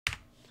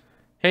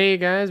Hey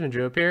guys,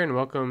 Majoolwip here, and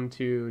welcome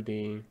to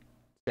the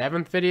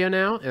 7th video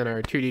now in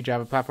our 2D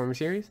Java platform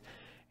series.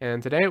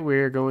 And today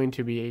we're going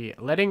to be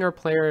letting our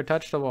player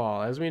touch the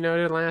wall. As we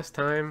noted last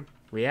time,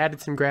 we added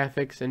some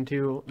graphics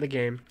into the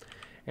game,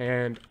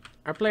 and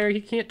our player,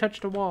 he can't touch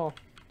the wall.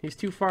 He's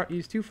too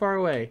far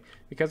away.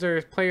 Because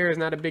our player is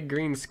not a big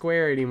green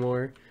square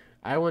anymore,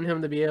 I want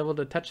him to be able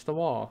to touch the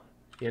wall,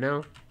 you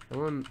know? I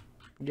want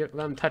to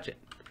let him touch it.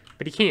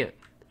 But he can't.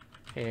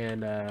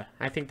 And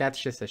I think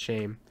that's just a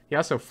shame. He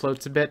also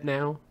floats a bit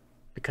now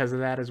because of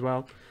that as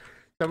well.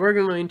 So we're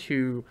going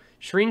to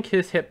shrink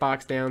his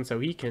hitbox down so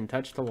he can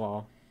touch the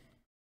wall.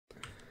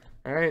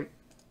 Alright.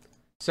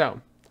 So,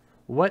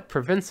 what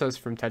prevents us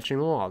from touching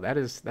the wall? That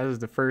is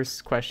the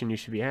first question you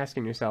should be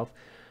asking yourself.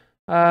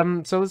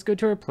 So let's go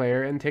to our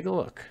player and take a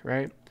look,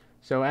 right?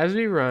 So as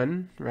we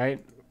run,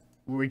 right,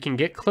 we can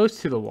get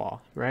close to the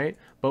wall, right?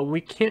 But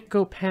we can't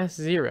go past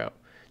 0.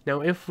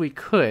 Now, if we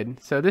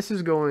could, so this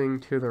is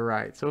going to the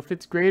right. So if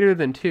it's greater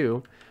than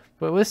 2,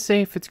 but let's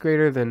say if it's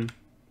greater than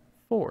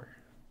 4,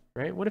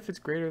 right? What if it's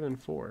greater than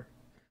 4?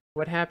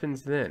 What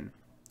happens then?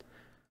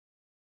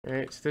 All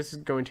right, so this is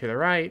going to the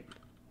right,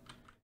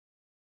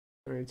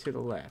 or to the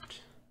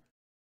left.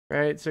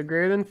 Right, so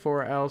greater than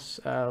 4, else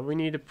we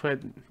need to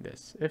put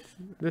this. If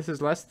this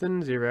is less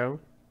than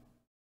 0,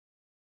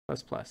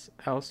 plus,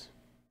 else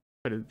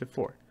put it to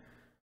 4.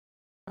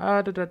 How,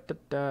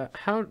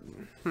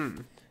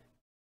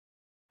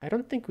 I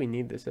don't think we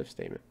need this if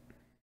statement.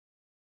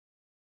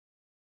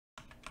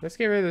 Let's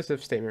get rid of this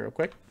if statement real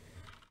quick.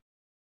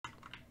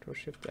 Control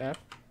Shift F.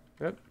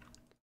 Yep.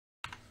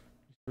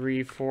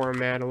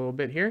 Reformat a little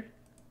bit here.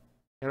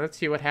 And let's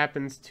see what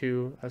happens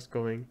to us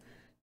going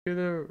to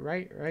the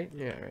right,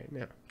 Yeah, right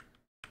now.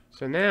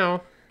 So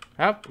now,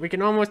 we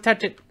can almost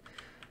touch it.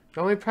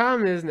 The only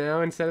problem is now,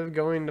 instead of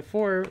going to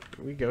 4,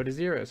 we go to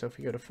 0. So if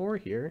we go to 4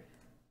 here,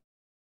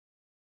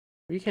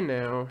 we can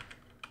now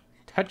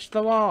touch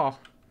the wall.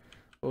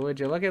 Well, would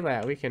you look at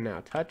that? We can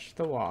now touch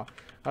the wall.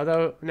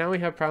 Although, now we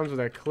have problems with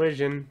our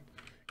collision,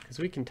 because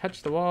we can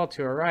touch the wall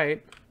to our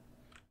right,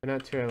 but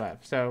not to our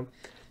left. So,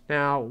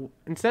 now,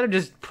 instead of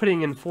just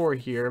putting in 4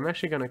 here, I'm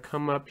actually going to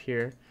come up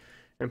here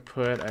and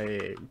put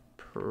a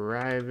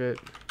private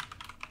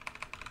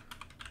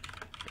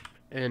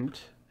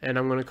int, and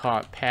I'm going to call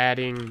it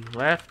padding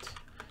left,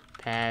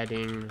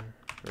 padding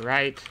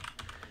right,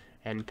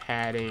 and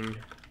padding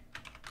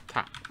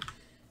top.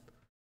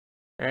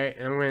 Alright,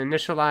 and I'm going to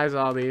initialize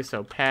all these,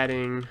 so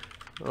padding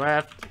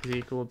left is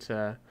equal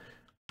to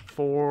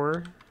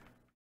 4,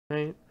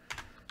 right?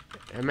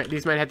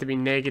 These might have to be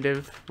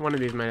negative. One of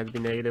these might have to be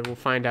negative. We'll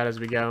find out as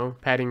we go.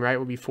 Padding right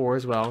will be 4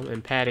 as well.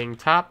 And padding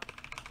top,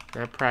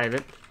 not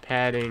private,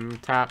 padding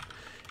top.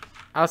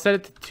 I'll set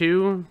it to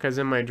 2, because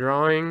in my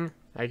drawing,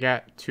 I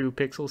got 2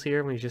 pixels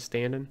here when he's just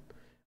standing.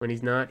 When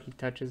he's not, he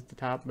touches the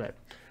top, but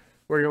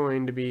we're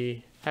going to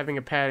be having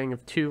a padding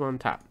of 2 on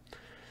top.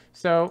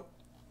 So,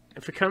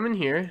 if we come in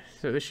here,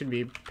 so this should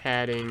be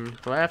padding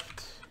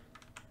left.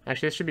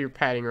 Actually, this should be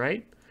padding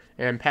right.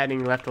 And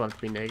padding left will have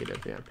to be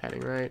negative. Yeah, padding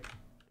right.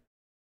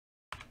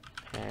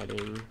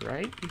 Padding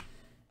right.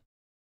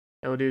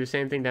 And we'll do the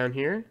same thing down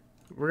here.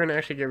 We're going to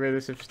actually get rid of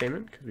this if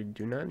statement because we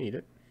do not need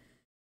it.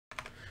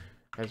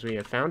 As we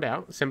have found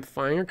out,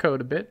 simplifying our code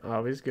a bit,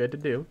 always good to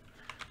do.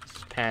 This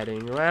is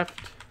padding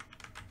left.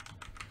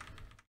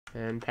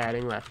 And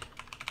padding left.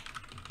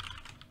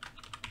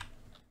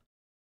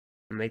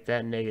 And make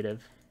that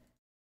negative.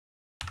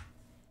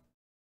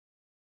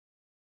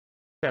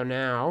 So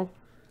now,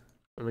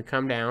 when we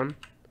come down,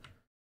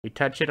 we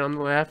touch it on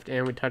the left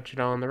and we touch it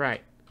on the right.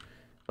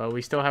 But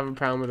we still have a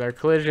problem with our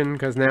collision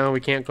because now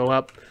we can't go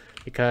up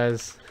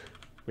because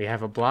we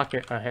have a block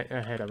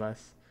ahead of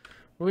us,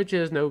 which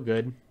is no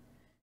good.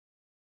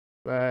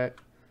 But,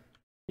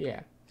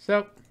 yeah.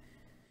 So,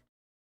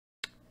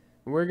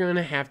 we're going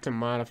to have to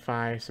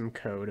modify some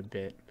code a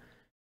bit.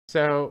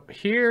 So,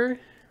 here,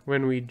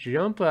 when we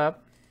jump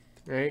up,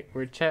 right,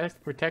 we're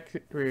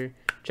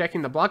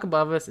checking the block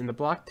above us and the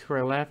block to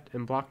our left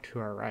and block to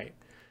our right.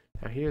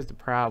 Now here's the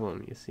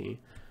problem, you see.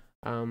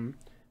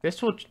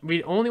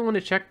 We only want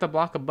to check the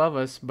block above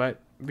us,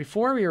 but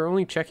before we were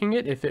only checking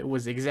it if it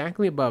was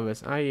exactly above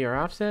us, i.e. our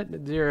offset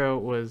at 0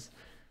 was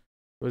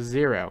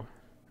 0,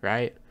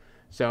 right?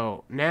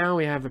 So now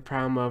we have the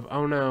problem of,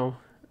 oh no,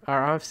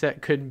 our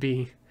offset could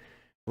be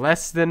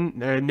less than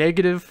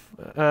negative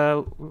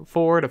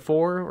 4 to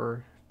 4,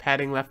 or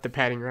padding left to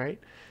padding right.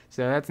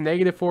 So that's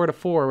negative 4 to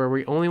 4, where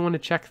we only want to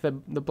check the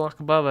block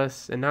above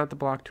us and not the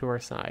block to our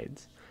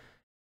sides.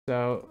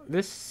 So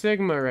this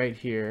sigma right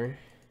here,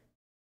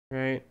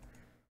 right?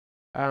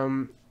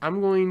 I'm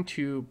going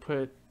to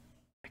put,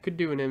 I could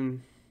do an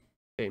in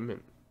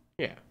statement.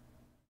 Yeah.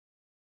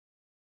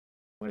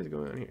 What is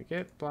going on here?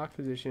 Get block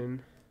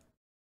position.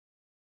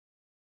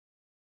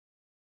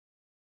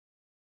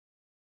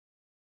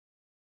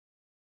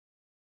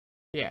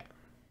 Yeah.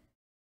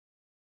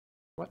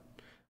 What?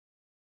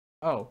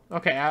 Oh,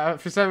 okay.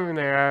 For some reason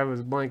there, I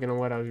was blanking on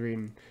what I was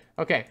reading.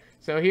 Okay,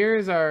 so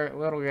here's our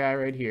little guy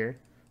right here.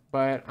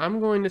 But I'm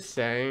going to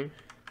say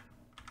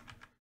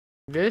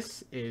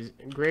this is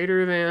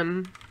greater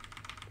than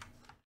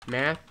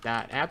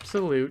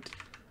math.absolute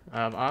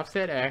of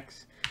offset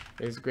x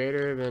is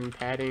greater than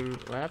padding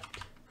left.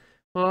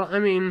 Well, I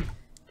mean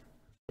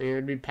it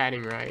would be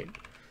padding right.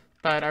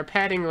 But our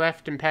padding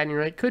left and padding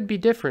right could be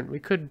different. We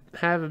could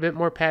have a bit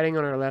more padding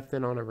on our left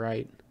than on our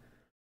right.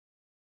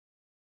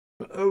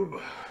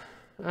 Oh.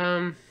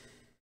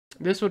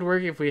 This would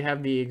work if we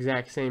have the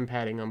exact same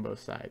padding on both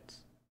sides.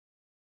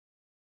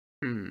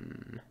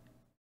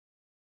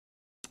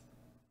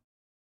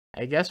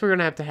 I guess we're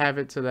going to have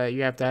it so that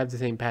you have to have the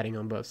same padding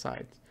on both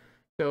sides.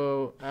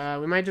 So,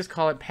 we might just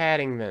call it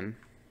padding then.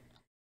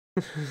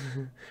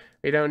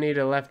 We don't need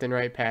a left and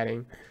right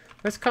padding.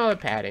 Let's call it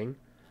padding.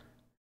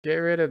 Get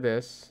rid of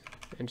this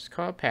and just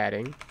call it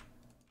padding.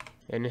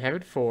 And have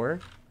it 4.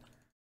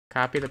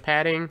 Copy the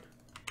padding,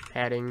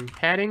 padding,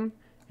 padding.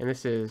 And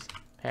this is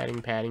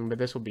padding, padding, but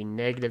this will be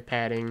negative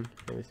padding.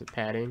 And this is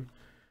padding.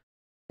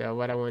 So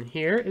what I want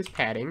here is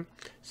padding.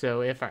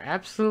 So if our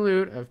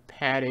absolute of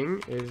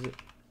padding is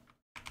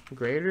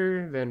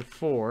greater than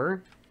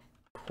 4,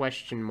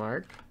 question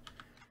mark,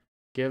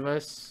 give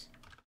us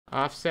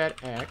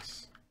offset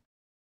x,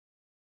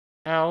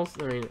 else,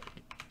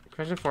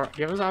 question 4,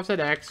 give us offset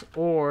x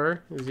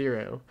or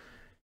 0.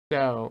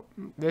 So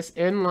this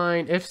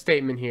inline if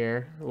statement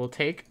here will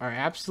take our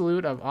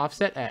absolute of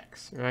offset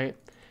x, right?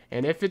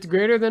 And if it's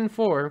greater than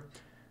 4,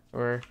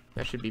 or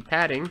that should be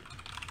padding,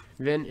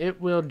 then it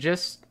will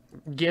just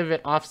give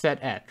it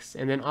offset x.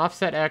 And then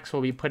offset x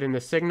will be put in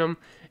the signum,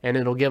 and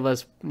it'll give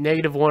us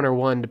 -1 or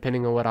 1,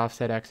 depending on what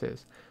offset x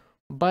is.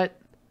 But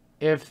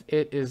if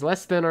it is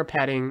less than our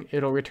padding,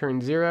 it'll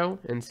return 0,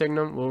 and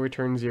signum will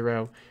return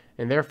 0,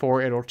 and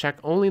therefore it'll check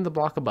only the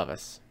block above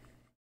us.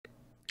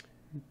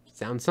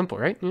 Sounds simple,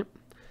 right? Yep.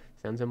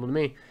 Sounds simple to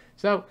me.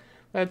 So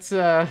let's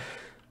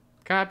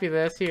copy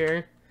this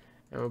here,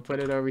 and we'll put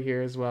it over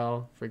here as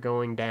well for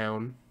going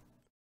down.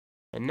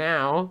 And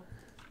now,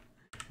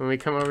 when we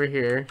come over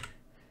here,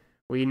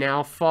 we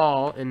now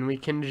fall, and we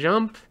can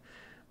jump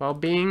while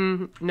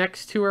being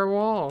next to our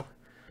wall.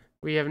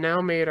 We have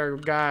now made our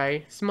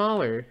guy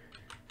smaller.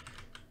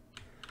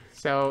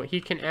 So he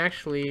can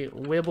actually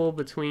wibble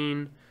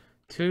between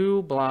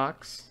 2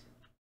 blocks.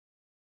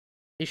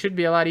 He should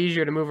be a lot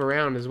easier to move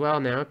around as well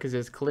now, because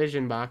his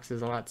collision box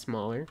is a lot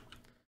smaller.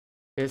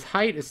 His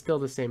height is still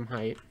the same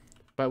height,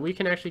 but we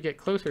can actually get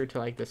closer to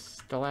like this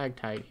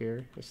stalactite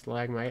here, or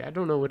stalagmite. I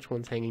don't know which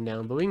one's hanging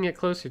down, but we can get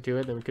closer to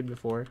it than we could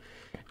before.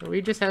 And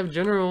we just have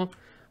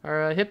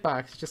our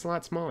hitbox is just a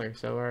lot smaller,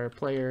 so our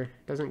player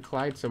doesn't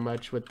collide so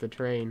much with the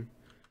terrain.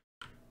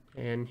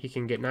 And he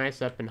can get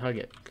nice up and hug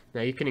it.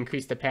 Now you can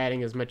increase the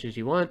padding as much as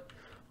you want,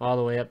 all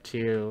the way up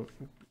to,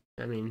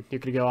 you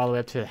could go all the way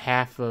up to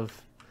half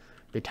of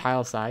the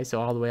tile size,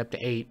 so all the way up to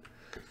 8.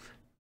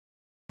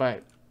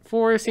 But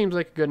 4 seems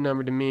like a good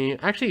number to me.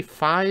 Actually,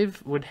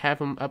 5 would have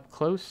him up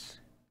close.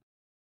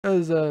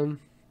 As in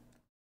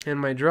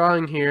my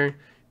drawing here,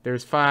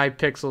 there's 5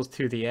 pixels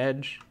to the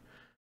edge.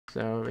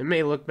 So it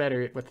may look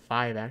better with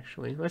 5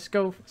 actually. Let's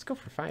go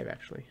for 5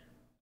 actually.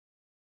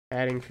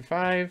 Padding for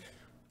 5.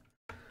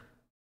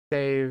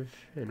 Save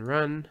and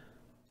run.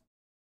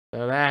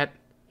 So that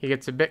he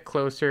gets a bit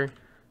closer,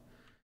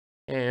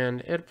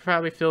 and it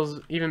probably feels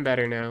even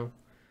better now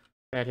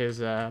that his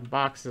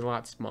box is a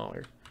lot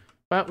smaller.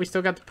 But we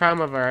still got the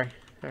problem of our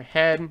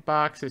head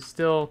box is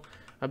still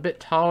a bit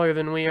taller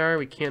than we are.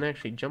 We can't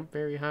actually jump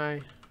very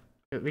high.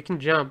 We can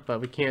jump,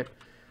 but we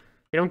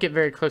don't get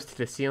very close to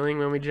the ceiling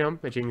when we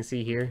jump, as you can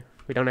see here.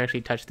 We don't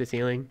actually touch the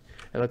ceiling.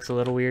 It looks a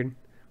little weird.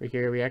 Right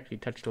here we actually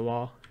touch the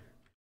wall.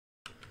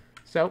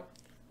 So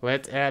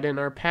let's add in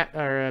our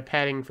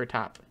padding for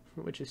top,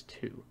 which is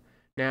 2.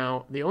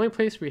 Now, the only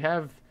place we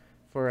have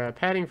for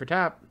padding for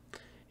top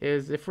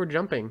is if we're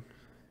jumping,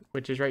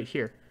 which is right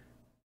here.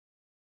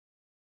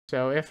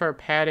 So if our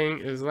padding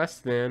is less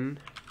than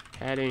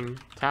padding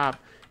top,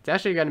 it's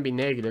actually going to be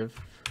negative.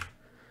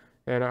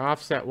 And our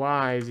offset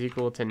y is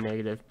equal to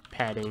negative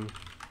padding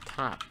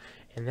top.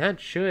 And that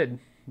should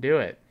do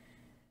it.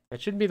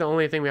 That should be the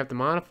only thing we have to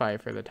modify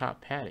for the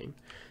top padding.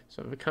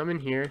 So if we come in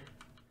here,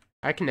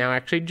 I can now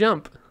actually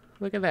jump.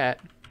 Look at that.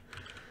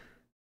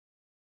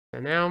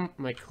 So now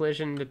my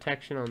collision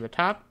detection on the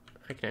top,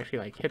 I can actually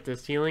like hit the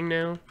ceiling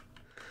now,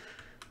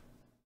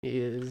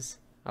 is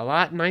a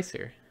lot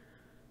nicer.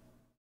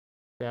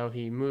 So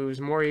he moves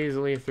more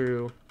easily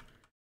through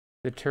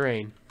the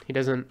terrain. He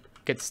doesn't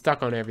get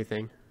stuck on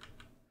everything,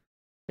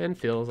 and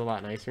feels a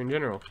lot nicer in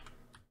general.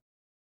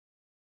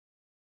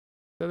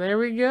 So there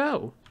we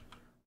go.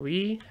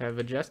 We have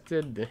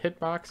adjusted the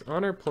hitbox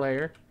on our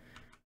player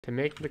to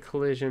make the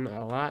collision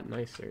a lot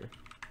nicer.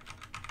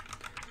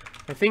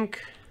 I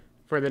think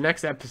for the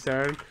next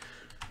episode,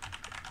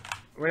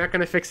 we're not going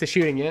to fix the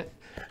shooting yet.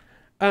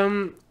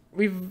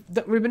 We've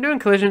been doing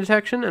collision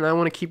detection, and I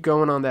want to keep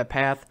going on that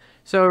path.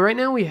 So right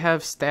now we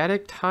have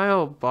static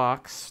tile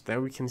box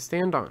that we can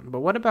stand on. But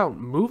what about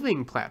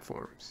moving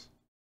platforms?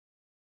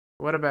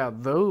 What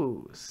about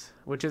those?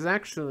 Which is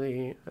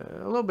actually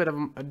a little bit of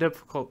a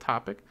difficult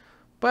topic,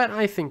 but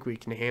I think we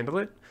can handle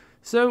it.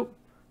 So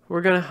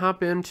we're going to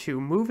hop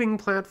into moving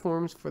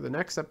platforms for the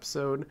next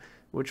episode,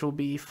 which will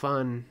be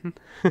fun.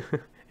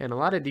 And a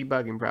lot of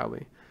debugging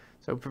probably.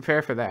 So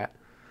prepare for that.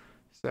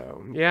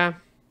 So yeah,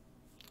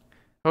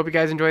 hope you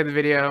guys enjoyed the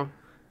video.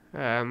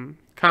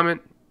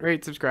 Comment,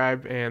 rate,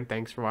 subscribe, and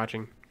thanks for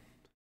watching.